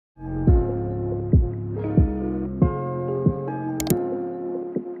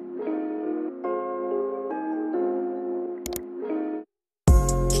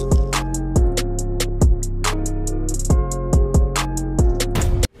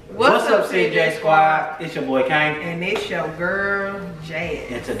CJ Squad? It's your boy Caine. And it's your girl Jass.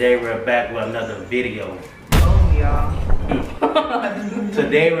 And today we're back with another video. Boom, y'all.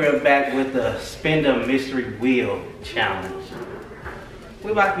 Today we're back with the Spin the Mystery Wheel Challenge.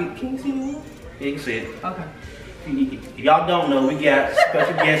 We about to be, can you see me? Yeah, you can see it. Okay. If y'all don't know, we got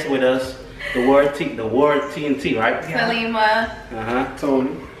special guests with us. The word T.N.T, right? Salima.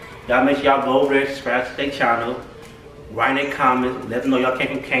 Tony. Y'all make sure y'all go over there, subscribe to their channel. Write in the comments, let them know y'all came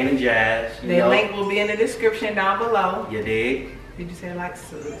from Caine.jass. The link will be in the description down below. You dig? Did you say like,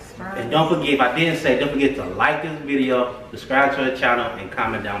 subscribe? And don't forget, if I didn't say, don't forget to like this video, subscribe to the channel, and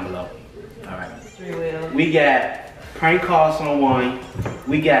comment down below. Alright. We got prank call someone.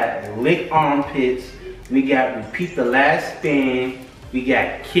 We got lick armpits. We got repeat the last spin. We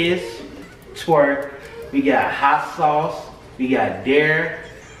got kiss, twerk. We got hot sauce. We got dare.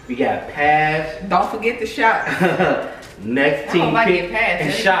 We got pass. Don't forget the shot. Next team pick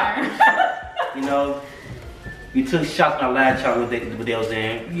and shot. You know, we took shots on our last challenge with those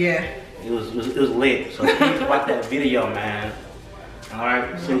in. Yeah. It was lit. So please watch that video, man. All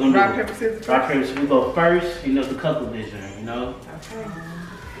right. So we're gonna rock, paper, scissors. Rock, paper, scissors. We go first. You know, the couple vision. You know.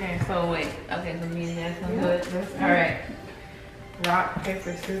 Okay, so wait. Okay, so me and Jass gonna do it. All right. Rock,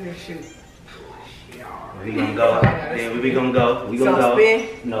 paper, scissors, shoot. We gonna go. Yeah, we gonna go. We gonna go.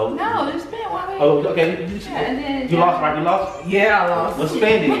 Spin? No. No, just spin. Why wait? Oh, okay. Yeah, and then You lost, right? You lost? Yeah, I lost. What's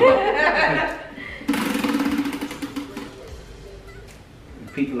spin then?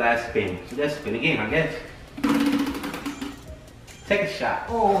 Repeat the last spin. So let's spin again, I guess. Take a shot.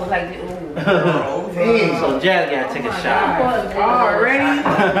 Oh, like the So Jass gotta take a shot. Already?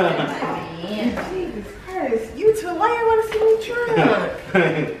 Jesus Christ. You two, why you want to see me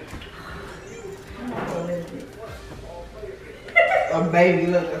try? A baby,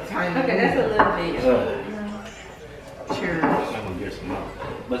 look, a tiny. Okay, that's a little bit. Cheers. I'm gonna get some more.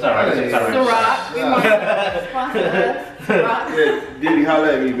 But it's alright. It's alright. Ciroc. We want to sponsor us. Ciroc. Yeah, Diddy, holla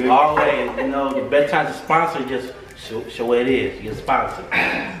at me, baby. Always, you know, the best time to sponsor, just show what it is. You're sponsored.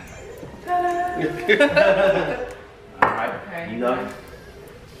 Alright, Okay. you go.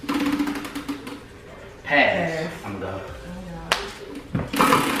 Pass. I'm done.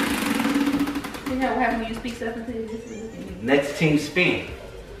 You know what happens when you speak stuff into this? Next team spin.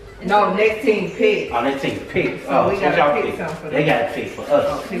 No, next team pick. Oh, next team pick. So Oh, we so gotta y'all pick something for They them. gotta pick for us.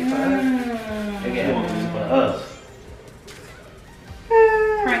 Oh, pick for us. They gotta pick for us.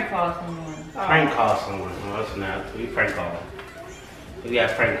 Prank call someone. Prank call someone. Oh, that's not. We prank call. We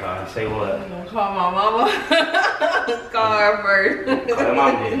got prank call. Say what? I'm gonna call my mama. Call her first. Call your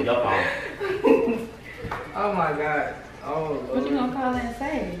mom then. Your phone. Oh my God. Oh Lord. What you gonna call and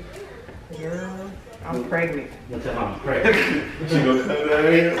say? Girl, I'm pregnant. You tell mom I'm pregnant. She gonna come down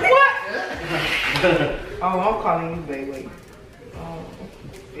here? What? Oh, I'm calling you, baby. Oh,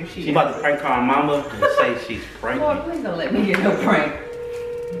 if She about to prank call mama and say she's Lord, pregnant. please don't let me get no prank.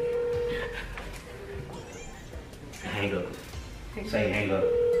 Hang up. Say hang up.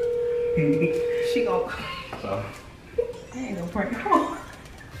 She gon' So. I ain't no prank. Come on.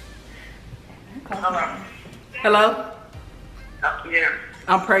 Hello? Yeah.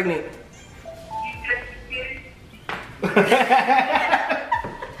 I'm pregnant.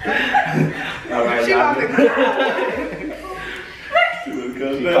 Alright, She y'all. about to She gonna She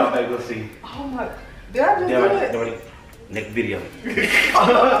come called down. back, we'll see. Oh my. Did I just do it? Next video. Next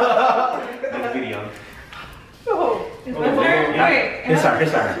video. Oh. It's my turn? Yeah. Wait. It's her.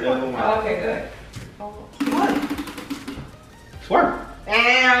 Oh, okay, good. What? Swerve.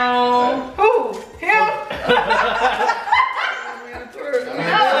 Ow. Who? Him?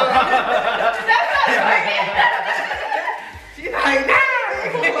 She's like, nah.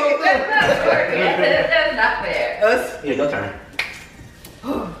 That's not fair. Us. Yeah, your turn.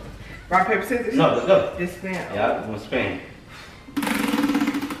 Rock, paper, scissors? No, let's go. Just spin. Yeah, I'm gonna spin.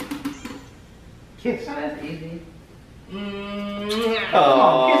 Kiss. Oh, that's easy. Come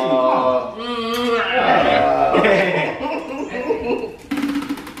on, kiss me, come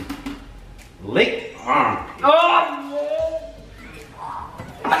on. Lick arm. Oh!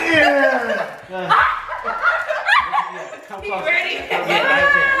 Come He close. ready? Come get right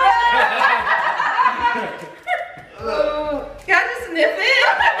Can I just sniff it?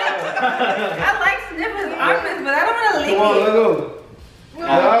 I like sniffing armpits, but I don't want to lick Come on, it. let go.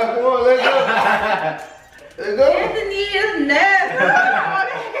 Alright, come on, let go. Let go. Anthony is nasty.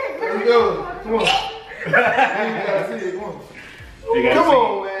 Let's go. Come on. You gotta see it. Come on. You gotta Come see on,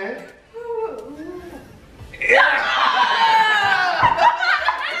 man.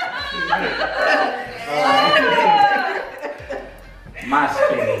 My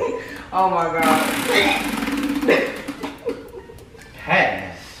spinning. Oh my God.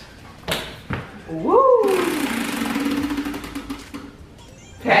 Pass.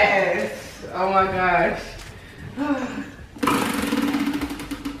 Oh my gosh.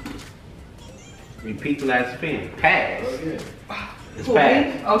 Repeat the last spin. Pass. Oh, yeah. It's Who, pass.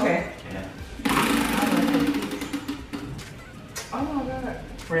 me? Okay. Yeah. Oh my god.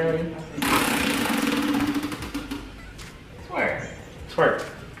 Really? Swear. Twerk.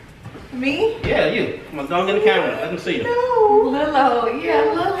 Me? Yeah, you. Come on, don't get the camera. Let them see you. No. Lilo, yeah,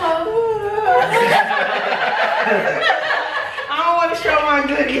 Lilo. I don't want to show my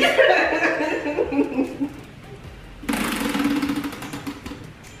goodies.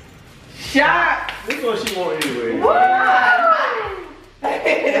 Shot. This is what she want anyway. What?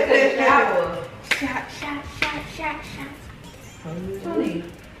 Shower. Shot. Funny.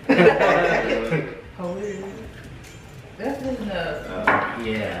 That's good enough.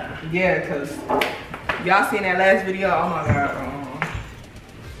 Yeah. Yeah, cause y'all seen that last video. Oh my god.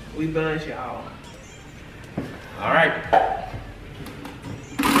 We buzzed y'all. All right.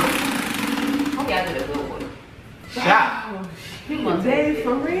 Hope y'all did a good one. Shot. You gonna Baby,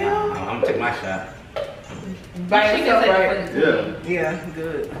 for real? I'm gonna take my shot. By She yourself, can take right? it for the Yeah. team. Yeah,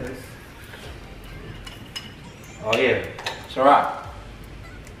 good. 'Cause Oh yeah. Ciroc.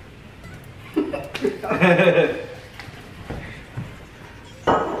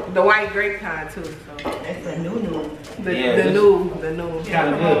 the white grape kind too. So That's a new. the Yeah, the this- new.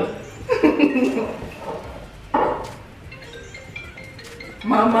 Kind of good.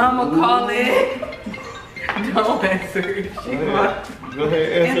 My mama calling. Don't answer. She my- Go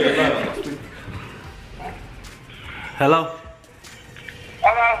ahead, answer it now. Hello.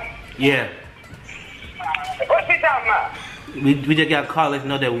 Hello? Yeah. What's she talking about? We just got a call. Let's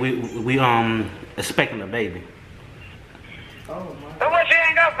know that we expecting a baby. Oh my. So what she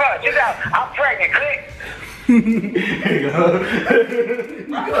ain't up for? She's out. I'm pregnant, click.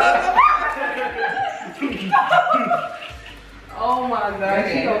 Oh my god.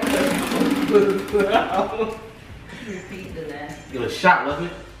 She gonna Repeat the last. It was a shot,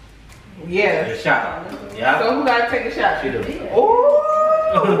 wasn't it? It Yeah. was a shot. Yeah. So who gotta take a shot? She do.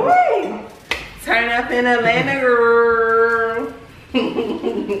 Oh, wait. Turn up in Atlanta, girl. I could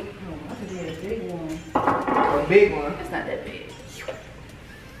do a big one. A big one. It's not that big.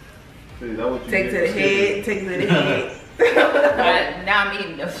 See, that what you Take get to the for head. Take to the head. Alright, now I'm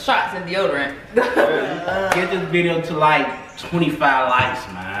eating the shots and deodorant. Get this video to like 25 likes,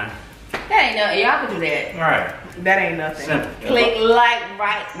 man. That ain't nothing. Y'all can do that. All right. That ain't nothing. Simple. Click like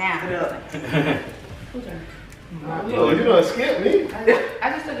right now. Yeah. Who's turn? Oh, you done skipped me. I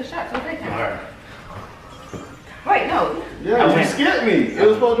just took a shot, so take All time. right. Wait, no. Yeah, you skipped me. It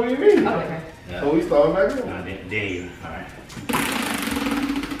was supposed to be me. Okay. Yeah. So we started back up. Then you. All right.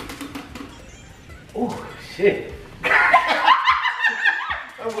 Oh shit. I'm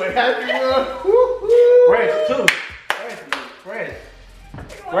like, happy one. Fresh too. Fresh.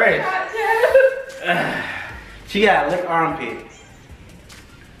 Fresh. She got a lick armpit.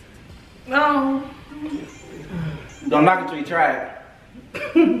 No. Don't knock it till you try it.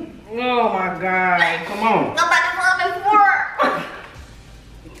 Oh my god. Come on. Nobody's coming for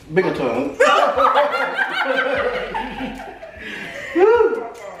Bigger tongue.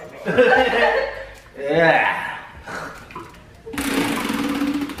 Yeah.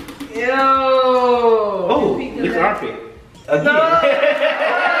 Ew. Oh, lick armpit. Again. My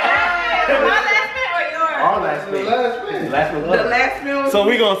last spin or yours? All last The spin. last spin. Last one. The last meal. So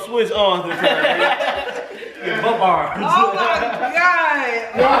we gonna switch on this time. Butt bars. Oh my god.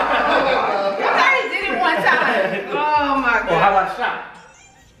 I already did it one time. Oh my Oh, how god. about shot?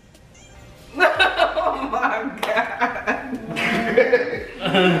 Oh my god.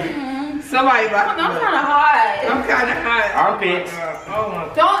 Somebody about I'm kind of hot. I'm kind of hot. Armpits. Oh my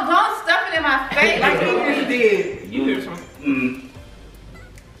god. Don't stuff it in my face. Like he just did. You.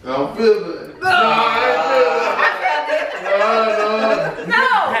 I don't feel good. No, I ain't feel good. No. You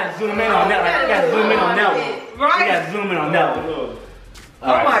gotta zoom in on that. Like, you gotta zoom in on that one. You Right? gotta zoom in on that one. No.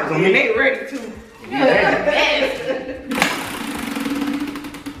 Oh my god. They ready too. Yes.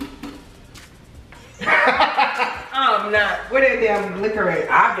 I'm not. Where that damn liquor at?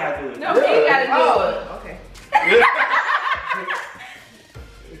 I gotta do it. No, he gotta do it. Okay.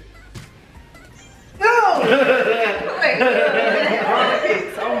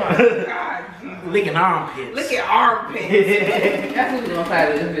 Armpits. Oh my god. Licking armpits. Look at armpits. That's who's gonna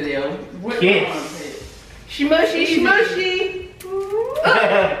fight with this video. Yes. Smushy, smushy.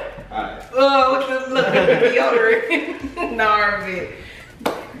 Alright. Look at the deodorant. No armpit.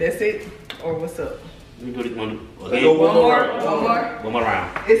 That's it? Or what's up? We do it one. Let's go One more? round. One more? One more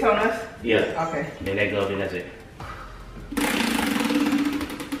round. It's on us? Yeah. Okay. Then that goes. Then that's it.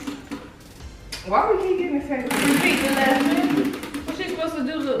 Why we keep getting the same thing? Repeat the last spin. What she supposed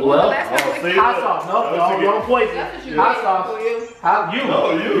to do the Well, last time. see? hot sauce. Nope, don't poison. That's what you Hot did. sauce. How you?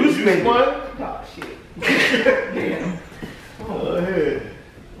 No, you spin it. spun. Oh shit. Go ahead.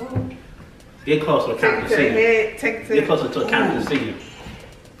 Get closer to Take count it to to the see. head. Take it to Get closer to count to see you.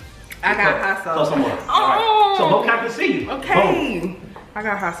 I got hot Close sauce. some more. Oh. Alright. So go count to see you. Okay. I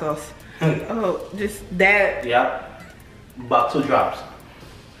got hot sauce. Oh, just that. Boom. Yep. About 2 drops.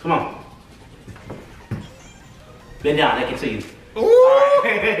 Come on. Bend down. They can see you. Ooh.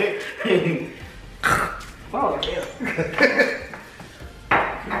 Alright. Oh, yeah.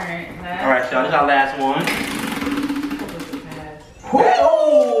 Alright, Alright, y'all. This is our last one.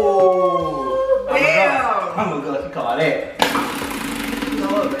 Oh. I'm Damn. gonna go. She call that.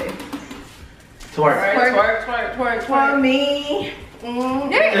 Lord, babe. Twerk. twerk. For me.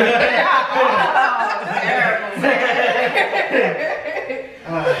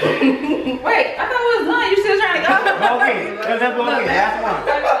 Wait, I thought it was done. You still trying to go? Okay, let's go again. Last one.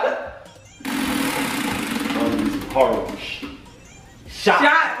 Horrible Shot.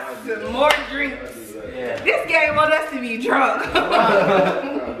 Shots. More drinks. Yeah. This game want us to be drunk.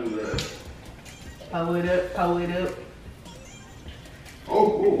 I'll do that. Pull it up. Pull it up.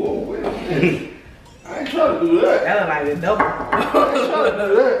 Oh, wait a minute. I ain't trying to do that. That look like a double. I ain't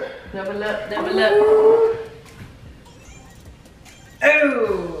trying to do that. Double up.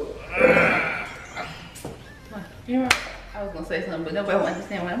 Oh. You know, I was gonna say something, but nobody will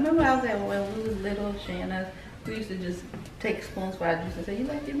understand. Remember I was at when we was little, Shannon, us, we used to just take spoons for our juice and say, "You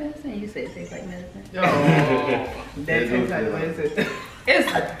like your medicine?" You said it tastes like medicine. Oh. That tastes like what is it?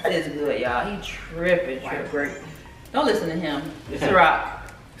 It's good, y'all. He tripping. Great. Don't listen to him. It's a rock.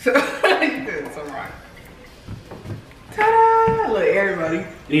 So, it's a rock. Ta-da! Look, everybody.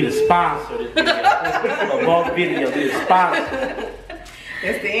 You need a sponsor this video. A bulk video. You need a sponsor.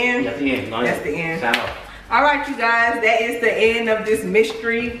 That's the end. That's the end. No, That's the end. Sign off. All right, you guys, that is the end of this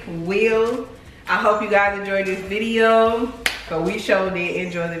mystery wheel. I hope you guys enjoyed this video. So we sure did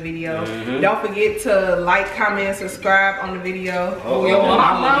enjoy the video. Don't forget to like, comment, and subscribe on the video. Oh, your your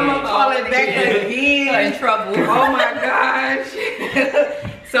mama call it back You're again. in trouble. Oh my gosh.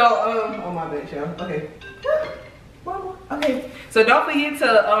 So, oh my bad, y'all. Okay. Okay. So don't forget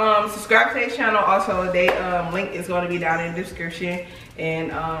to subscribe to their channel. Also, their link is going to be down in the description.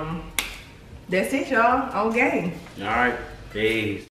 And that's it, y'all. On game. All right. Peace.